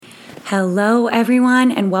Hello,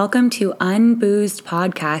 everyone, and welcome to Unboozed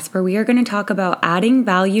Podcast, where we are going to talk about adding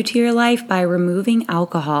value to your life by removing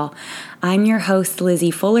alcohol. I'm your host,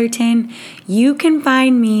 Lizzie Fullerton. You can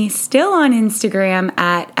find me still on Instagram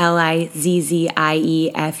at LIZZIEFULLE,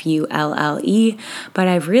 but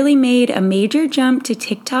I've really made a major jump to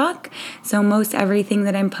TikTok, so most everything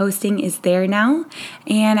that I'm posting is there now,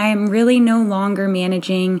 and I'm really no longer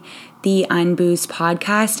managing the Unboozed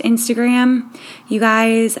Podcast Instagram. You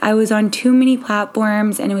guys, I was on too many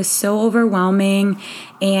platforms and it was so overwhelming,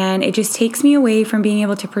 and it just takes me away from being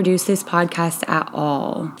able to produce this podcast at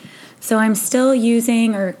all. So I'm still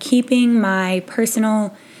using or keeping my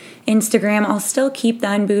personal Instagram. I'll still keep the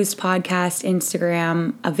Unboozed Podcast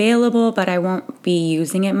Instagram available, but I won't be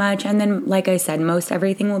using it much. And then, like I said, most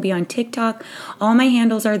everything will be on TikTok. All my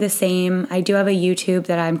handles are the same. I do have a YouTube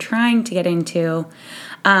that I'm trying to get into.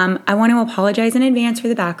 I want to apologize in advance for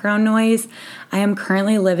the background noise. I am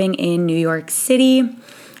currently living in New York City.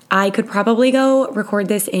 I could probably go record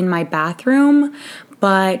this in my bathroom,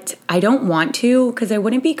 but I don't want to because I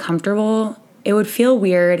wouldn't be comfortable. It would feel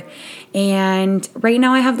weird. And right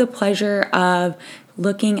now I have the pleasure of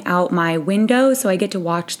looking out my window, so I get to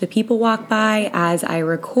watch the people walk by as I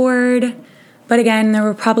record. But again, there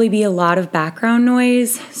will probably be a lot of background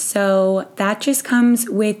noise, so that just comes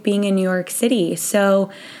with being in New York City. So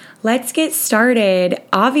let's get started.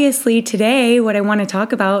 Obviously, today, what I want to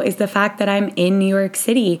talk about is the fact that I'm in New York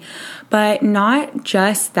City, but not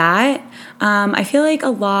just that. I feel like a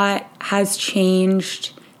lot has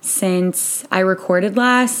changed since I recorded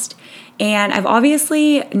last, and I've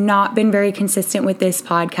obviously not been very consistent with this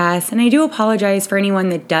podcast, and I do apologize for anyone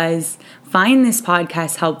that does find this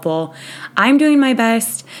podcast helpful. I'm doing my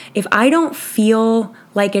best. If I don't feel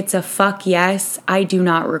like it's a fuck yes, I do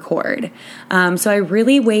not record. So I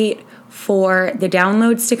really wait for the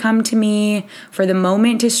downloads to come to me, for the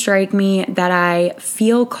moment to strike me that I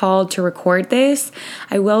feel called to record this.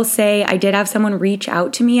 I will say I did have someone reach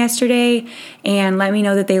out to me yesterday and let me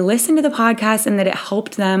know that they listened to the podcast and that it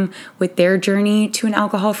helped them with their journey to an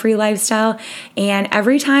alcohol-free lifestyle. And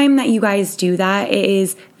every time that you guys do that, it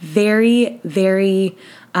is very, very,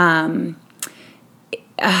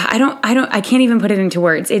 I can't even put it into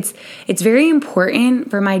words. It's very important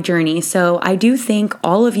for my journey. So I do thank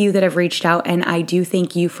all of you that have reached out, and I do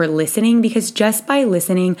thank you for listening, because just by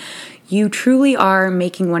listening, you truly are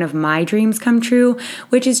making one of my dreams come true,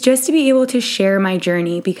 which is just to be able to share my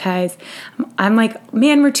journey, because I'm like,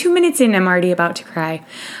 man, we're 2 minutes in, I'm already about to cry.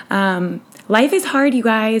 Life is hard, you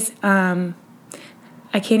guys.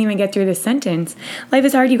 I can't even get through this sentence. Life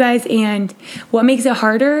is hard, you guys, and what makes it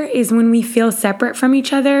harder is when we feel separate from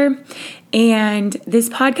each other. And this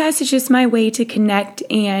podcast is just my way to connect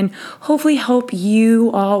and hopefully help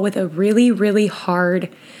you all with a really, really hard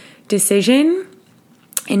decision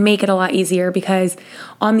and make it a lot easier, because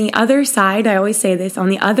on the other side, I always say this, on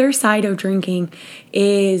the other side of drinking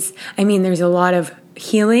is, there's a lot of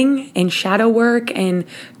healing and shadow work and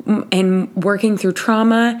working through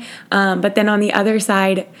trauma. But then on the other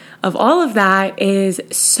side of all of that is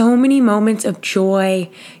so many moments of joy,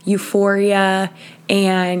 euphoria,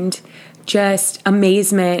 and just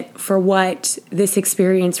amazement for what this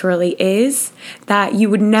experience really is, that you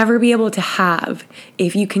would never be able to have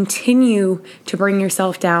if you continue to bring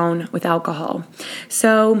yourself down with alcohol.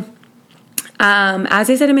 So as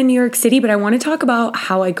I said, I'm in New York City, but I want to talk about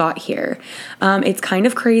how I got here. It's kind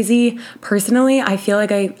of crazy. Personally, I feel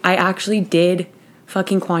like I actually did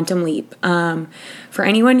fucking quantum leap. For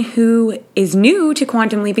anyone who is new to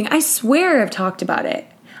quantum leaping, I swear I've talked about it.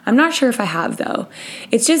 I'm not sure if I have, though.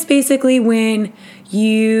 It's just basically when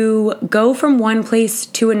you go from one place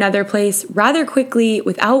to another place rather quickly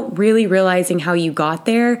without really realizing how you got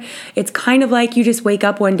there. It's kind of like you just wake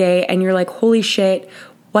up one day and you're like, holy shit,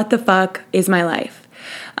 what the fuck is my life?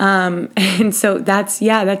 And so that's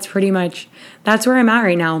pretty much, that's where I'm at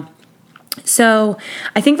right now. So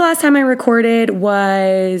I think the last time I recorded it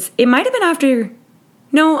might have been after,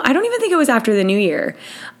 no, I don't even think it was after the new year.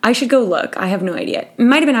 I should go look. I have no idea. It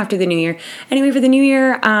might have been after the new year. Anyway, for the new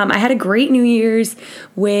year, I had a great New Year's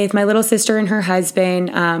with my little sister and her husband.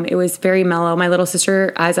 It was very mellow. My little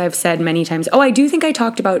sister, as I've said many times, I do think I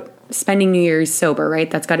talked about spending New Year's sober, right?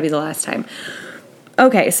 That's got to be the last time.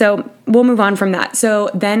 Okay, so we'll move on from that. So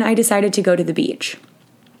then I decided to go to the beach.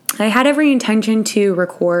 I had every intention to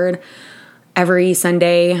record every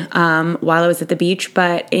Sunday while I was at the beach,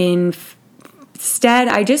 but instead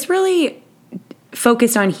I just really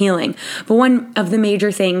focused on healing. But one of the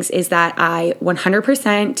major things is that I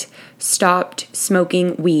 100% stopped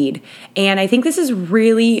smoking weed. And I think this is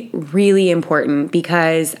really, really important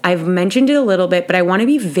because I've mentioned it a little bit, but I want to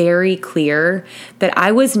be very clear that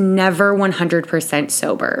I was never 100%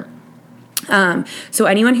 sober. So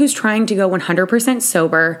anyone who's trying to go 100%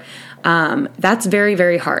 sober, that's very,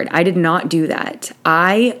 very hard. I did not do that.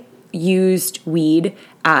 I used weed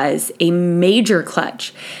as a major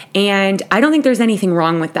clutch. And I don't think there's anything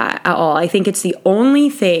wrong with that at all. I think it's the only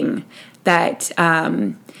thing that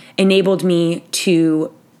enabled me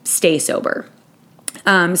to stay sober.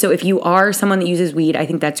 So if you are someone that uses weed, I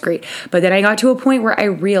think that's great. But then I got to a point where I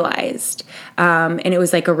realized, and it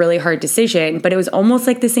was like a really hard decision, but it was almost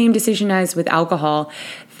like the same decision as with alcohol,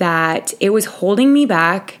 that it was holding me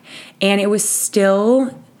back and it was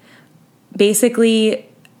still basically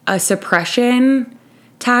a suppression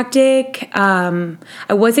tactic. I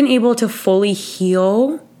wasn't able to fully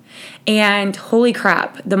heal. And holy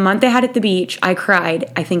crap, the month I had at the beach, I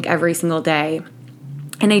cried, I think, every single day.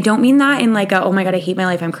 And I don't mean that in like a, oh my God, I hate my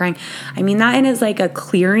life, I'm crying. I mean that in as like a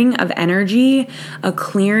clearing of energy, a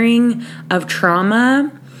clearing of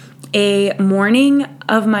trauma, a mourning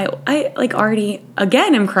of my,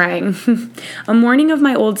 I'm crying, a mourning of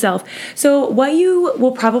my old self. So what you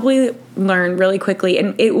will probably learn really quickly,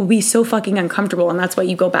 and it will be so fucking uncomfortable, and that's why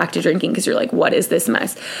you go back to drinking, because you're like, what is this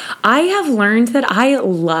mess? I have learned that I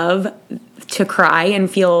love to cry and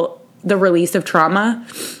feel the release of trauma.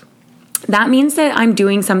 That means that I'm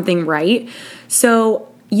doing something right. So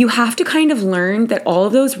you have to kind of learn that all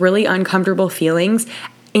of those really uncomfortable feelings,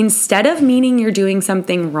 instead of meaning you're doing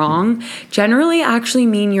something wrong, generally actually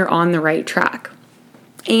mean you're on the right track.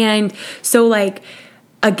 And so like,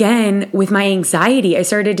 again, with my anxiety, I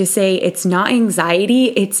started to say it's not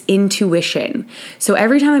anxiety, it's intuition. So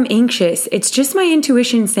every time I'm anxious, it's just my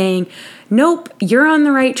intuition saying, nope, you're on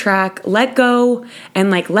the right track, let go,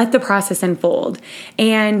 and like let the process unfold.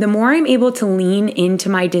 And the more I'm able to lean into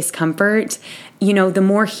my discomfort, the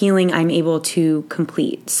more healing I'm able to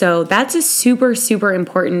complete. So that's a super, super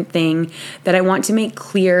important thing that I want to make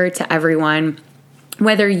clear to everyone.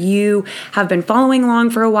 Whether you have been following along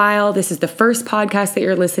for a while, this is the first podcast that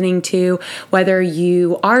you're listening to, whether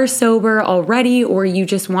you are sober already or you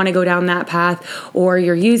just want to go down that path, or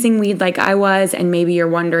you're using weed like I was and maybe you're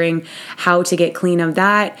wondering how to get clean of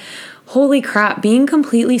that. Holy crap, being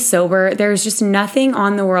completely sober, there's just nothing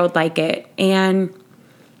on the world like it. And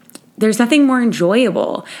there's nothing more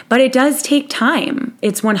enjoyable, but it does take time.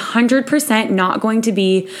 It's 100% not going to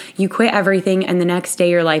be you quit everything and the next day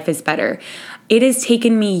your life is better. It has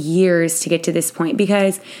taken me years to get to this point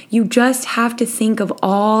because you just have to think of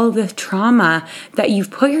all the trauma that you've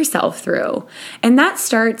put yourself through. And that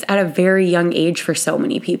starts at a very young age for so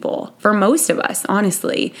many people, for most of us,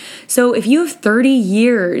 honestly. So if you have 30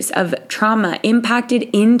 years of trauma impacted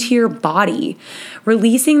into your body,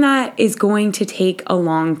 releasing that is going to take a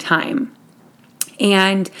long time.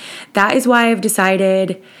 And that is why I've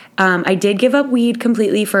decided I did give up weed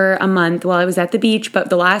completely for a month while I was at the beach,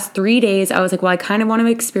 but the last 3 days I was like, well, I kind of want to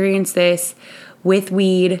experience this with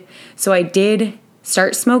weed. So I did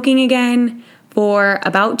start smoking again for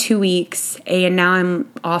about 2 weeks, and now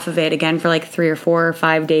I'm off of it again for like 3 or 4 or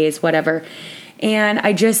 5 days, whatever. And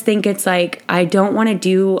I just think it's like, I don't want to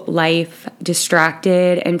do life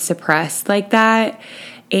distracted and suppressed like that.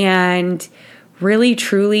 And really,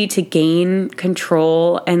 truly to gain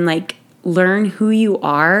control and like learn who you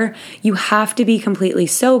are, you have to be completely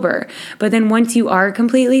sober. But then once you are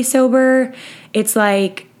completely sober, it's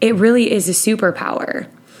like, it really is a superpower.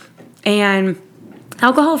 And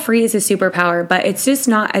alcohol-free is a superpower, but it's just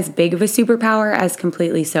not as big of a superpower as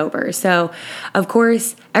completely sober. So, of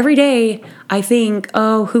course, every day I think,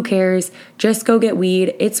 oh, who cares? Just go get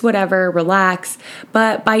weed. It's whatever, relax.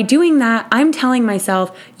 But by doing that, I'm telling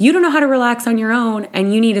myself, you don't know how to relax on your own,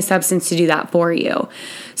 and you need a substance to do that for you.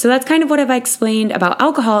 So that's kind of what I've explained about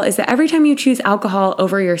alcohol, is that every time you choose alcohol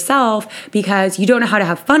over yourself because you don't know how to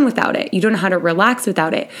have fun without it, you don't know how to relax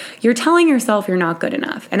without it, you're telling yourself you're not good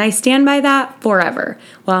enough. And I stand by that forever.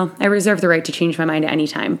 Well, I reserve the right to change my mind at any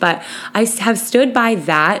time, but I have stood by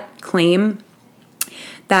that claim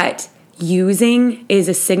that using is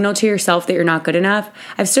a signal to yourself that you're not good enough.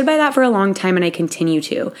 I've stood by that for a long time, and I continue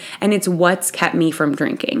to. And it's what's kept me from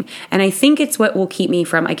drinking. And I think it's what will keep me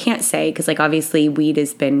from, I can't say, because like obviously weed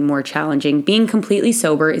has been more challenging. Being completely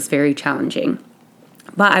sober is very challenging.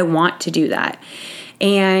 But I want to do that.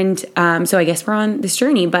 And so I guess we're on this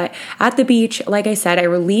journey. But at the beach, like I said, I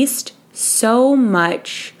released so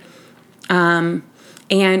much. And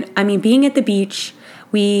I mean, being at the beach,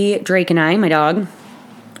 Drake and I, my dog,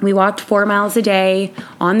 We walked 4 miles a day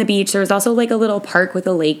on the beach. There was also like a little park with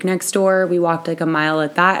a lake next door. We walked like a mile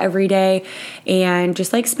at that every day and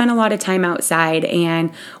just like spent a lot of time outside.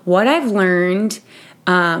 And what I've learned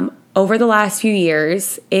over the last few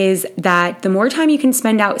years is that the more time you can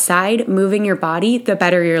spend outside moving your body, the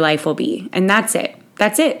better your life will be. And that's it.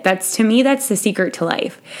 That's it. To me, that's the secret to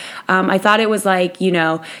life. I thought it was like,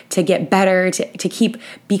 to get better, to keep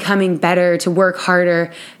becoming better, to work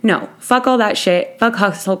harder. No, fuck all that shit. Fuck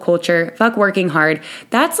hustle culture. Fuck working hard.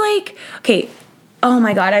 That's like, okay, oh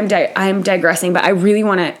my God, I'm digressing, but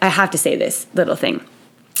I have to say this little thing.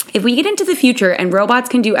 If we get into the future and robots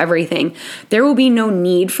can do everything, there will be no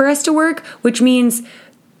need for us to work, which means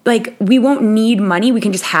like we won't need money. We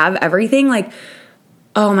can just have everything. Like,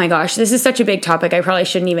 oh my gosh, this is such a big topic. I probably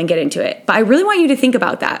shouldn't even get into it. But I really want you to think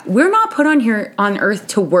about that. We're not put on here on earth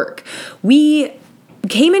to work. We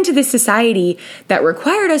came into this society that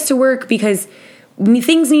required us to work because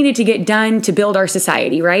things needed to get done to build our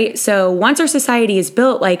society, right? So once our society is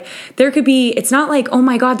built, like it's not like, oh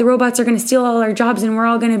my God, the robots are going to steal all our jobs and we're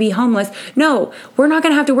all going to be homeless. No, we're not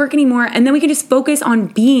going to have to work anymore. And then we can just focus on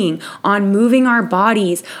being, on moving our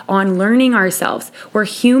bodies, on learning ourselves. We're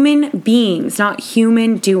human beings, not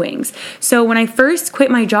human doings. So when I first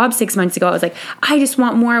quit my job 6 months ago, I was like, I just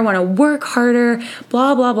want more. I want to work harder,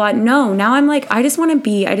 blah, blah, blah. No, now I'm like, I just want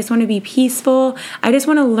to be peaceful. I just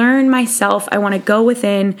want to learn myself. I want to go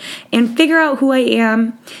within and figure out who I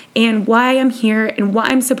am and why I'm here and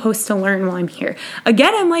what I'm supposed to learn while I'm here.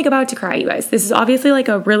 Again, I'm like about to cry, you guys. This is obviously like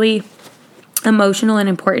a really emotional and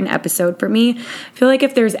important episode for me. I feel like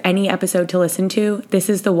if there's any episode to listen to, this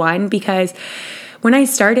is the one, because when I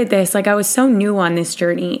started this, like I was so new on this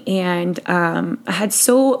journey and I had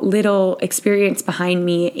so little experience behind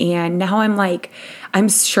me. And now I'm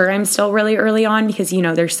sure I'm still really early on because,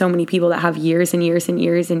 there's so many people that have years and years and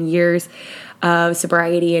years and years of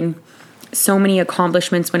sobriety and so many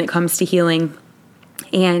accomplishments when it comes to healing.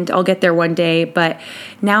 And I'll get there one day. But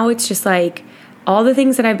now it's just like all the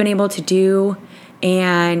things that I've been able to do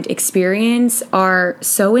and experience are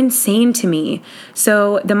so insane to me.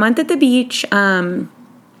 So the month at the beach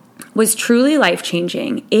was truly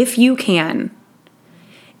life-changing. If you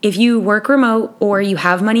work remote or you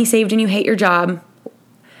have money saved and you hate your job,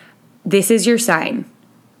 this is your sign.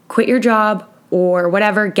 Quit your job or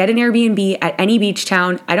whatever, get an Airbnb at any beach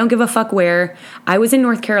town. I don't give a fuck where. I was in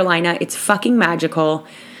North Carolina. It's fucking magical.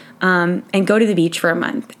 And go to the beach for a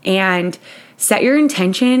month and set your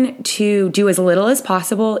intention to do as little as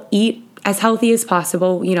possible, eat as healthy as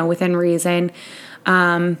possible, within reason,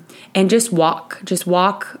 and just walk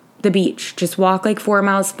the beach. Just walk like 4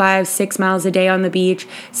 miles, 5, 6 miles a day on the beach,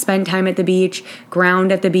 spend time at the beach,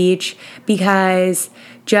 ground at the beach, because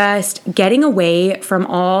just getting away from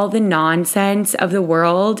all the nonsense of the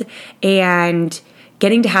world and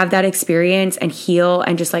getting to have that experience and heal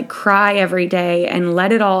and just like cry every day and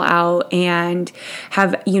let it all out and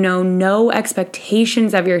have, no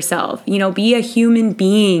expectations of yourself, be a human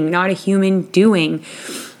being, not a human doing.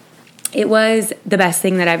 It was the best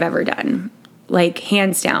thing that I've ever done, like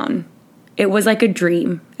hands down. It was like a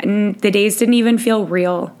dream and the days didn't even feel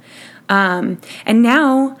real. And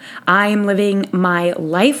now I'm living my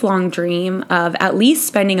lifelong dream of at least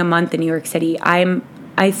spending a month in New York City.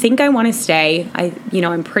 I think I want to stay.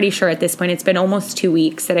 I'm pretty sure at this point it's been almost 2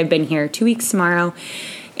 weeks that I've been here, 2 weeks tomorrow.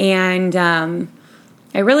 And,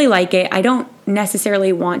 I really like it. I don't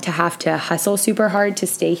necessarily want to have to hustle super hard to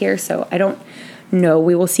stay here. So I don't know.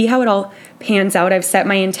 We will see how it all pans out. I've set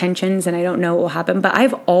my intentions and I don't know what will happen, but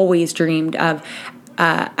I've always dreamed of,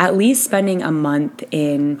 at least spending a month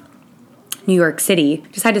in New York City.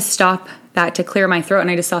 Just had to stop that to clear my throat and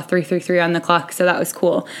I just saw 333 on the clock. So that was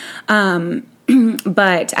cool.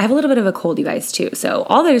 But I have a little bit of a cold, you guys, too. So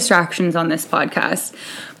all the distractions on this podcast,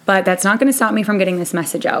 but that's not going to stop me from getting this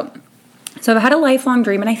message out. So I've had a lifelong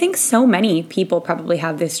dream, and I think so many people probably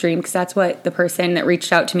have this dream because that's what the person that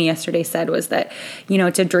reached out to me yesterday said was that,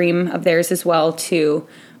 it's a dream of theirs as well to,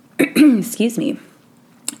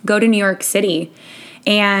 go to New York City.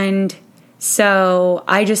 And so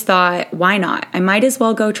I just thought, why not? I might as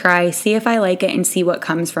well go try, see if I like it and see what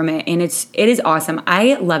comes from it. And it is awesome.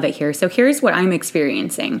 I love it here. So here's what I'm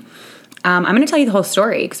experiencing. I'm going to tell you the whole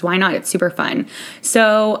story because why not? It's super fun.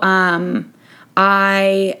 So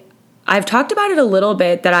I've talked about it a little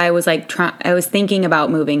bit that I was I was thinking about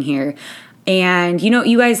moving here. And,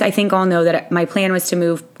 you guys, I think all know that my plan was to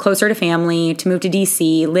move closer to family, to move to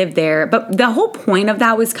DC, live there. But the whole point of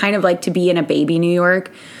that was kind of like to be in a baby New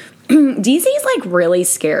York. DC is like really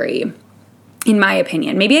scary, in my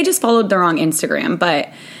opinion. Maybe I just followed the wrong Instagram, but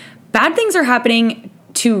bad things are happening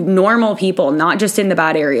to normal people, not just in the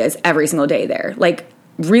bad areas every single day there. Like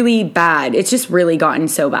really bad. It's just really gotten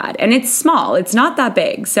so bad. And it's small. It's not that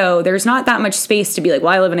big. So there's not that much space to be like,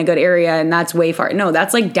 well, I live in a good area and that's way far. No,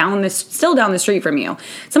 that's like still down the street from you.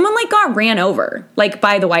 Someone like got ran over, like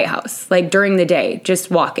by the White House, like during the day,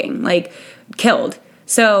 just walking, like killed.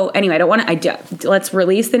 So anyway, let's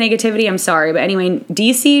release the negativity. I'm sorry. But anyway,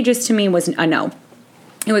 DC just to me was a no.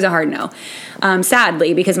 It was a hard no,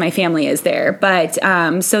 sadly, because my family is there. But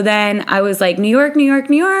so then I was like, New York, New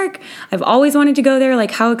York, New York. I've always wanted to go there.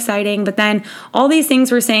 Like, how exciting. But then all these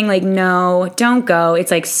things were saying like, no, don't go.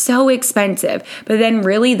 It's like so expensive. But then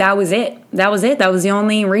really that was it. That was it. That was the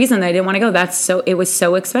only reason that I didn't want to go. It was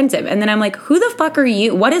so expensive. And then I'm like, who the fuck are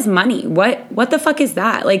you? What is money? What the fuck is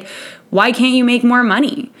that? Like, why can't you make more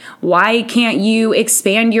money? Why can't you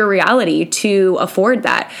expand your reality to afford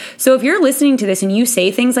that? So if you're listening to this and you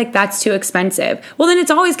say things like that's too expensive, well, then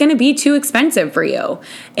it's always going to be too expensive for you.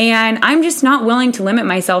 And I'm just not willing to limit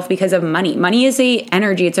myself because of money. Money is a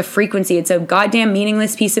energy. It's a frequency. It's a goddamn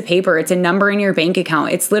meaningless piece of paper. It's a number in your bank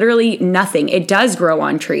account. It's literally nothing. It does grow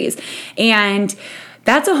on trees. And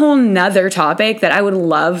that's a whole nother topic that I would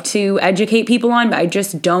love to educate people on, but I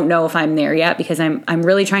just don't know if I'm there yet because I'm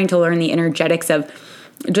really trying to learn the energetics of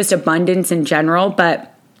just abundance in general.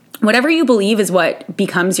 But whatever you believe is what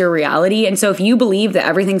becomes your reality. And so if you believe that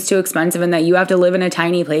everything's too expensive and that you have to live in a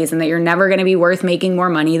tiny place and that you're never going to be worth making more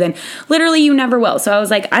money, then literally you never will. So I was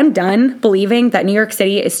like, I'm done believing that New York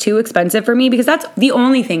City is too expensive for me because that's the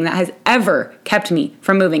only thing that has ever kept me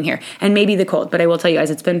from moving here. And maybe the cold, but I will tell you guys,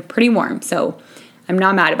 it's been pretty warm. So I'm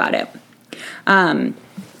not mad about it. And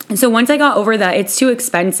so once I got over that, it's too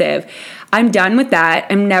expensive. I'm done with that.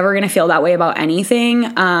 I'm never going to feel that way about anything.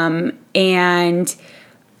 And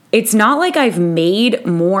it's not like I've made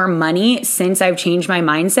more money since I've changed my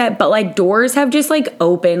mindset, but like doors have just like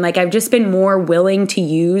opened. Like I've just been more willing to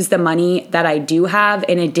use the money that I do have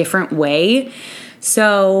in a different way.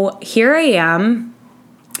 So here I am.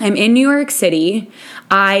 I'm in New York City.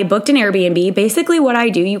 I booked an Airbnb. Basically what I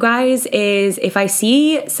do, you guys, is if I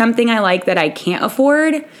see something I like that I can't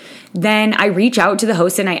afford, then I reach out to the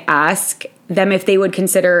host and I ask them if they would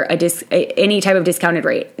consider any type of discounted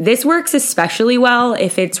rate. This works especially well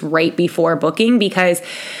if it's right before booking because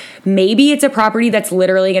maybe it's a property that's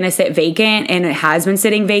literally going to sit vacant and it has been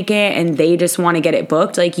sitting vacant and they just want to get it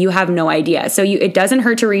booked. Like you have no idea. So it doesn't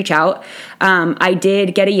hurt to reach out. I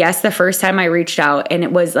did get a yes the first time I reached out and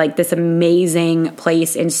it was like this amazing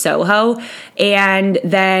place in Soho. And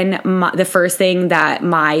then the first thing that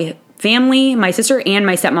my family, my sister and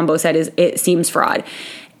my stepmom both said is it seems fraud.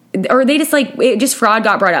 Or they just fraud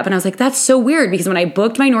got brought up. And I was like, that's so weird because when I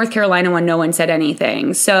booked my North Carolina one, no one said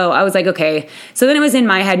anything. So I was like, okay. So then it was in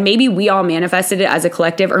my head, maybe we all manifested it as a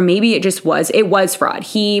collective, or maybe it was fraud.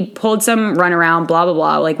 He pulled some runaround, blah, blah,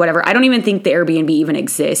 blah, like whatever. I don't even think the Airbnb even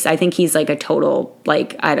exists. I think he's like a total,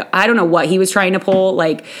 like, I don't know what he was trying to pull.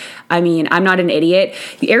 Like, I mean, I'm not an idiot.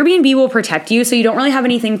 The Airbnb will protect you, so you don't really have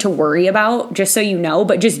anything to worry about, just so you know,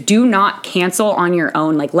 but just do not cancel on your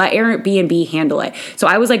own. Like, let Airbnb handle it. So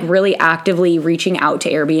I was like really actively reaching out to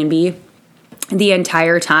Airbnb the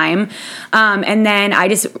entire time. And then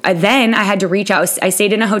I had to reach out. I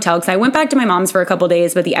stayed in a hotel because I went back to my mom's for a couple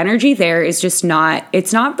days, but the energy there is just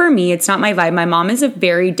it's not for me. It's not my vibe. My mom is a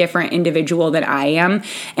very different individual than I am,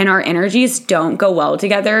 and our energies don't go well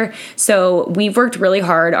together. So we've worked really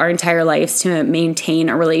hard our entire lives to maintain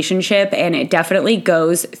a relationship, and it definitely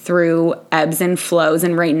goes through ebbs and flows.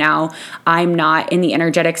 And right now I'm not in the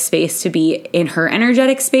energetic space to be in her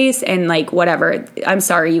energetic space, and like, whatever. I'm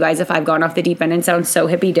sorry, you guys, if I've gone off the deep end and sounds so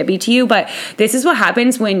hippy-dippy to you, but this is what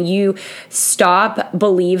happens when you stop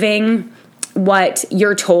believing what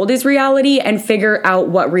you're told is reality and figure out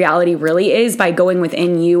what reality really is by going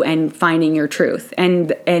within you and finding your truth.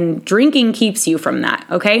 And drinking keeps you from that,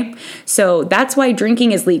 okay? So that's why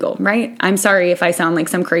drinking is legal, right? I'm sorry if I sound like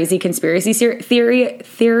some crazy conspiracy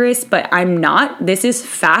theorist, but I'm not. This is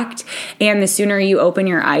fact, and the sooner you open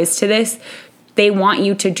your eyes to this, they want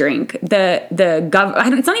you to drink.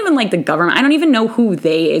 It's not even like the government. I don't even know who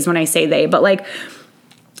they is when I say they, but like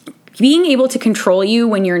being able to control you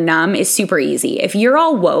when you're numb is super easy. If you're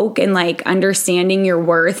all woke and like understanding your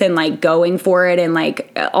worth and like going for it and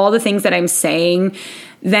like all the things that I'm saying,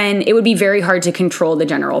 then it would be very hard to control the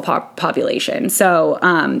general population. So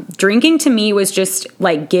drinking to me was just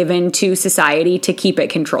like given to society to keep it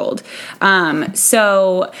controlled.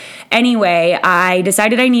 So anyway, I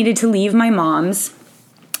decided I needed to leave my mom's.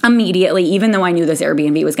 immediately, even though I knew this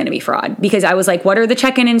Airbnb was going to be fraud, because I was like, what are the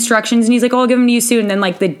check-in instructions? And he's like, oh, I'll give them to you soon. And then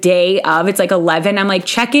like the day of, it's like 11. I'm like,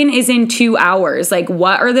 check-in is in 2 hours. Like,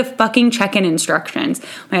 what are the fucking check-in instructions?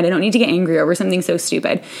 Man, I don't need to get angry over something so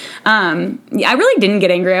stupid. I really didn't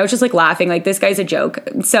get angry. I was just like laughing, like, this guy's a joke.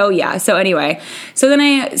 So yeah. So anyway, so then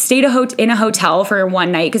I stayed in a hotel for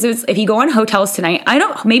one night, because if you go on hotels tonight,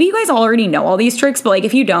 maybe you guys already know all these tricks, but like,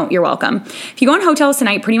 if you don't, you're welcome. If you go on hotels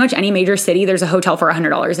tonight, pretty much any major city, there's a hotel for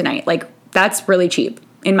 $100 a night. Like, that's really cheap,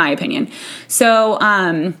 in my opinion. So,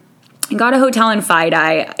 got a hotel in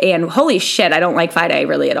FiDi, and holy shit, I don't like FiDi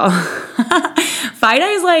really at all.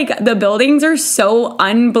 FiDi is like, the buildings are so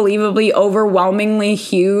unbelievably, overwhelmingly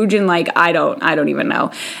huge, and like, I don't even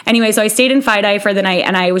know. Anyway, so I stayed in FiDi for the night,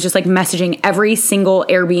 and I was just like messaging every single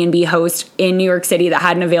Airbnb host in New York City that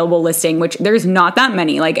had an available listing, which there's not that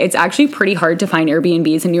many. Like, it's actually pretty hard to find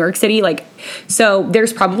Airbnbs in New York City. Like, so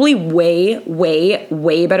there's probably way, way,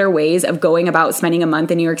 way better ways of going about spending a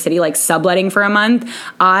month in New York City, like subletting for a month.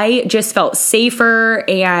 I just felt safer,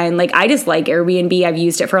 and like, I just like Airbnb. I've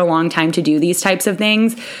used it for a long time to do these types of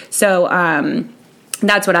things. So,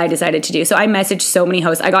 that's what I decided to do. So I messaged so many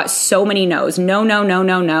hosts. I got so many no's. No.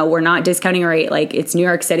 We're not discounting a rate. Like, it's New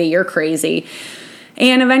York City. You're crazy.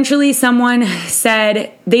 And eventually someone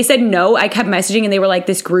said no. I kept messaging, and they were like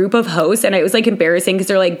this group of hosts, and it was like embarrassing, because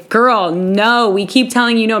they're like, girl, no, we keep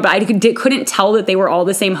telling you no. But I couldn't tell that they were all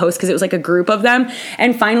the same host, because it was like a group of them.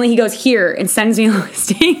 And finally he goes, here, and sends me a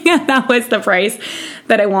listing. That was the price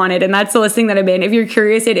that I wanted. And that's the listing that I'm in. If you're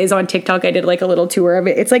curious, it is on TikTok. I did like a little tour of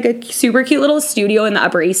it. It's like a super cute little studio in the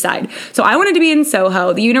Upper East Side. So I wanted to be in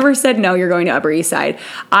Soho. The universe said, no, you're going to Upper East Side.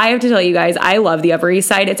 I have to tell you guys, I love the Upper East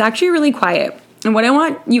Side. It's actually really quiet. And what I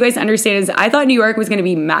want you guys to understand is, I thought New York was going to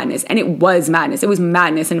be madness, and it was madness. It was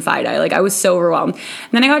madness in FiDi. Like, I was so overwhelmed.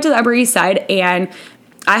 And then I got to the Upper East Side, and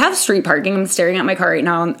I have street parking. I'm staring at my car right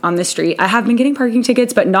now on the street. I have been getting parking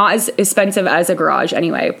tickets, but not as expensive as a garage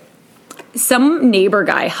anyway. Some neighbor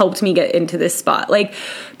guy helped me get into this spot. Like,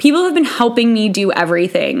 people have been helping me do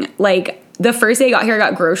everything. Like, the first day I got here, I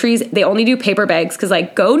got groceries. They only do paper bags, because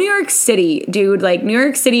like, go New York City, dude. Like, New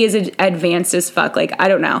York City is advanced as fuck. Like, I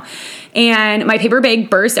don't know. And my paper bag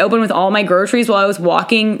burst open with all my groceries while I was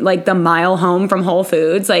walking like the mile home from Whole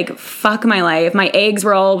Foods. Like, fuck my life. My eggs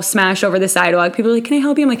were all smashed over the sidewalk. People are like, can I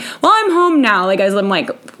help you? I'm like, well, I'm home now. Like, as I'm like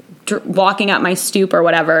walking up my stoop or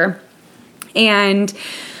whatever. And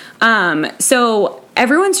so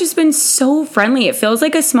everyone's just been so friendly. It feels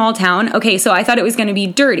like a small town. Okay, so I thought it was going to be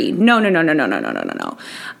dirty. No.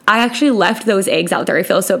 I actually left those eggs out there. I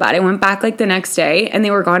feel so bad. I went back like the next day, and they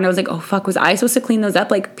were gone. I was like, oh fuck, was I supposed to clean those up?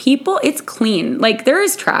 Like, people, it's clean. Like, there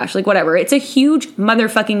is trash, like whatever. It's a huge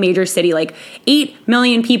motherfucking major city. Like, 8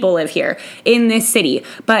 million people live here in this city,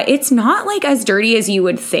 but it's not like as dirty as you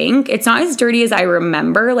would think. It's not as dirty as I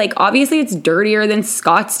remember. Like, obviously it's dirtier than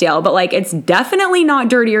Scottsdale, but like, it's definitely not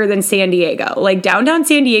dirtier than San Diego. Like, downtown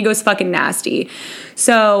San Diego is fucking nasty.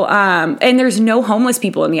 So, and there's no homeless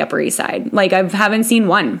people in the Upper East Side. Like, I haven't seen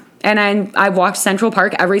one. And I've walked Central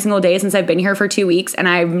Park every single day since I've been here for 2 weeks, and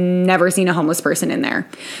I've never seen a homeless person in there.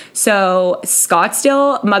 So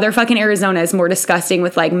Scottsdale, motherfucking Arizona is more disgusting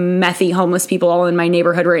with like methy homeless people all in my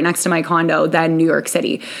neighborhood right next to my condo than New York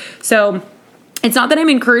City. So it's not that I'm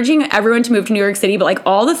encouraging everyone to move to New York City, but like,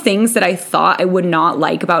 all the things that I thought I would not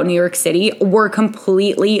like about New York City were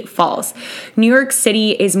completely false. New York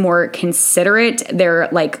City is more considerate. They're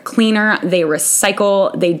like cleaner. They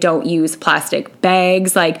recycle. They don't use plastic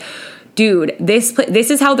bags. Like, dude, this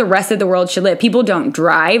is how the rest of the world should live. People don't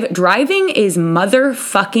drive. Driving is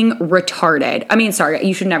motherfucking retarded. I mean, sorry,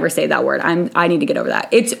 you should never say that word. I need to get over that.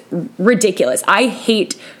 It's ridiculous. I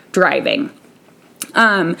hate driving.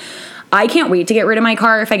 I can't wait to get rid of my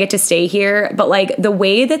car if I get to stay here. But like, the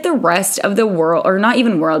way that the rest of the world, or not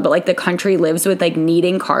even world, but like the country lives with like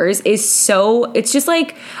needing cars is so, it's just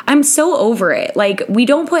like, I'm so over it. Like, we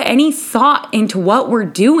don't put any thought into what we're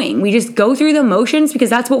doing. We just go through the motions because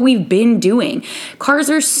that's what we've been doing. Cars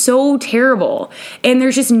are so terrible, and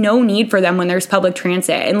there's just no need for them when there's public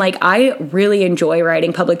transit. And like, I really enjoy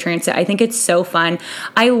riding public transit. I think it's so fun.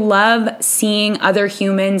 I love seeing other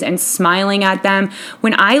humans and smiling at them.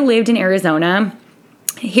 When I lived in Arizona,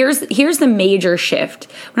 here's the major shift.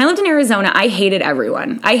 When I lived in Arizona, I hated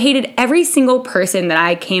everyone. I hated every single person that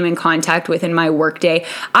I came in contact with in my workday.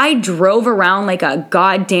 I drove around like a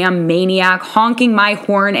goddamn maniac, honking my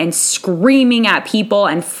horn and screaming at people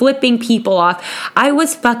and flipping people off. I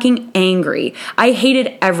was fucking angry. I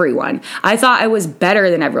hated everyone. I thought I was better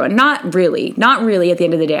than everyone. Not really at the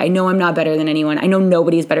end of the day. I know I'm not better than anyone. I know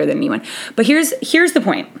nobody's better than anyone. But here's the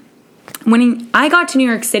point. When I got to New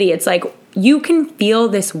York City, it's like, you can feel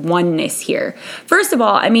this oneness here. First of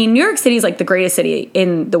all, I mean, New York City is like the greatest city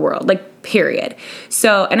in the world, like period.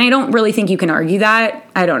 So, and I don't really think you can argue that.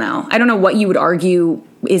 I don't know what you would argue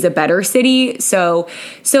is a better city. So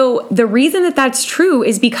the reason that that's true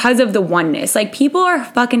is because of the oneness. Like, people are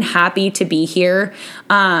fucking happy to be here.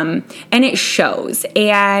 And it shows.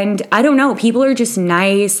 And I don't know, people are just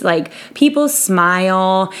nice. Like, people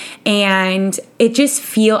smile, and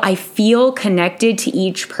I feel connected to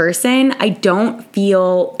each person. I don't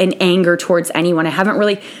feel an anger towards anyone. I haven't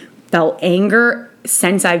really felt anger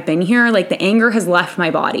since I've been here. Like, the anger has left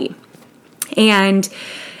my body. And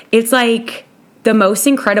it's like the most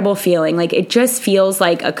incredible feeling. Like, it just feels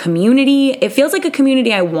like a community. It feels like a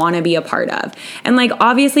community I want to be a part of. And like,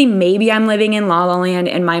 obviously, maybe I'm living in La La Land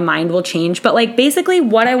and my mind will change. But like, basically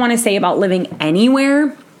what I want to say about living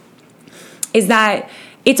anywhere is that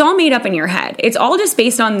it's all made up in your head. It's all just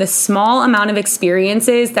based on the small amount of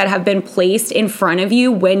experiences that have been placed in front of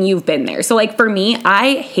you when you've been there. So like, for me,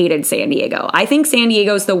 I hated San Diego. I think San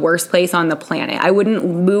Diego is the worst place on the planet. I wouldn't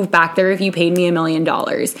move back there if you paid me $1 million.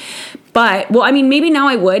 But, well, I mean, maybe now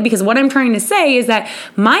I would, because what I'm trying to say is that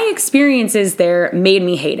my experiences there made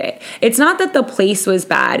me hate it. It's not that the place was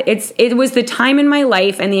bad. It was the time in my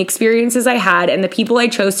life and the experiences I had and the people I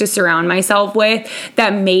chose to surround myself with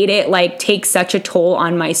that made it like take such a toll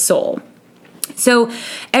on my soul. So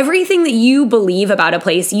everything that you believe about a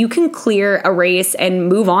place, you can clear, erase, and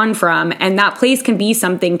move on from, and that place can be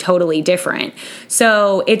something totally different.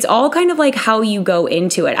 So it's all kind of like how you go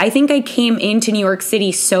into it. I think I came into New York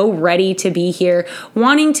City so ready to be here,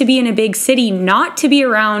 wanting to be in a big city, not to be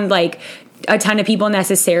around like a ton of people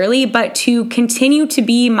necessarily, but to continue to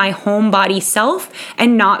be my homebody self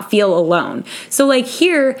and not feel alone. So like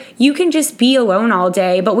here, you can just be alone all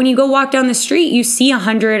day, but when you go walk down the street, you see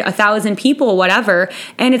 100, 1,000 people, whatever,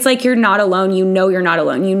 and it's like you're not alone. You know you're not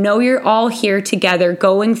alone. You know you're all here together,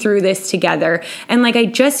 going through this together. And like, I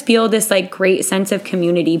just feel this like great sense of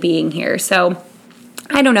community being here. So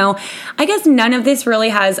I don't know. I guess none of this really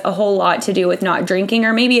has a whole lot to do with not drinking,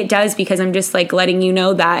 or maybe it does, because I'm just like letting you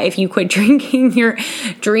know that if you quit drinking, your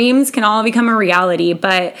dreams can all become a reality.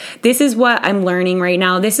 But this is what I'm learning right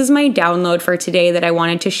now. This is my download for today that I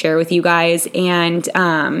wanted to share with you guys. And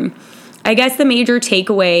I guess the major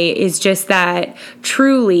takeaway is just that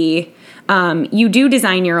truly, you do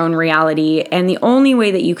design your own reality. And the only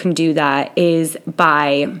way that you can do that is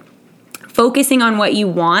by focusing on what you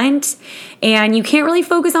want. And you can't really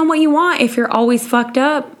focus on what you want if you're always fucked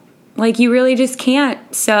up. Like, you really just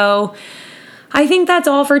can't. So I think that's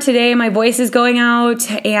all for today. My voice is going out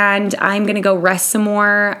and I'm going to go rest some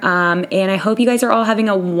more. And I hope you guys are all having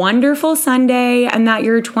a wonderful Sunday and that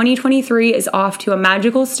your 2023 is off to a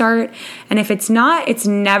magical start. And if it's not, it's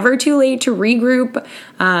never too late to regroup,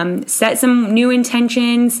 set some new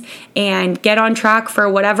intentions, and get on track for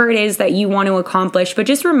whatever it is that you want to accomplish. But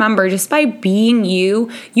just remember, just by being you,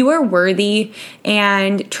 you are worthy,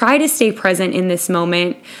 and try to stay present in this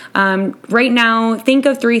moment. Right now, think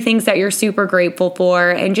of 3 things that you're super grateful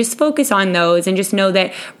for and just focus on those, and just know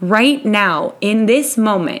that right now, in this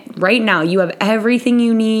moment, right now, you have everything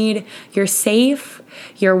you need. You're safe,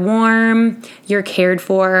 you're warm, you're cared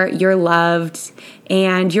for, you're loved,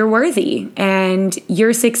 and you're worthy. And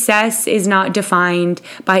your success is not defined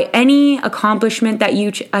by any accomplishment that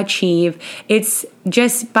you achieve. It's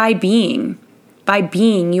just by being. By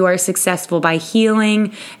being, you are successful, by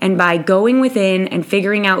healing and by going within and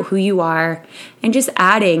figuring out who you are and just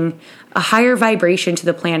adding a higher vibration to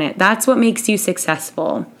the planet. That's what makes you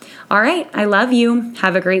successful. All right. I love you.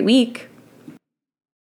 Have a great week.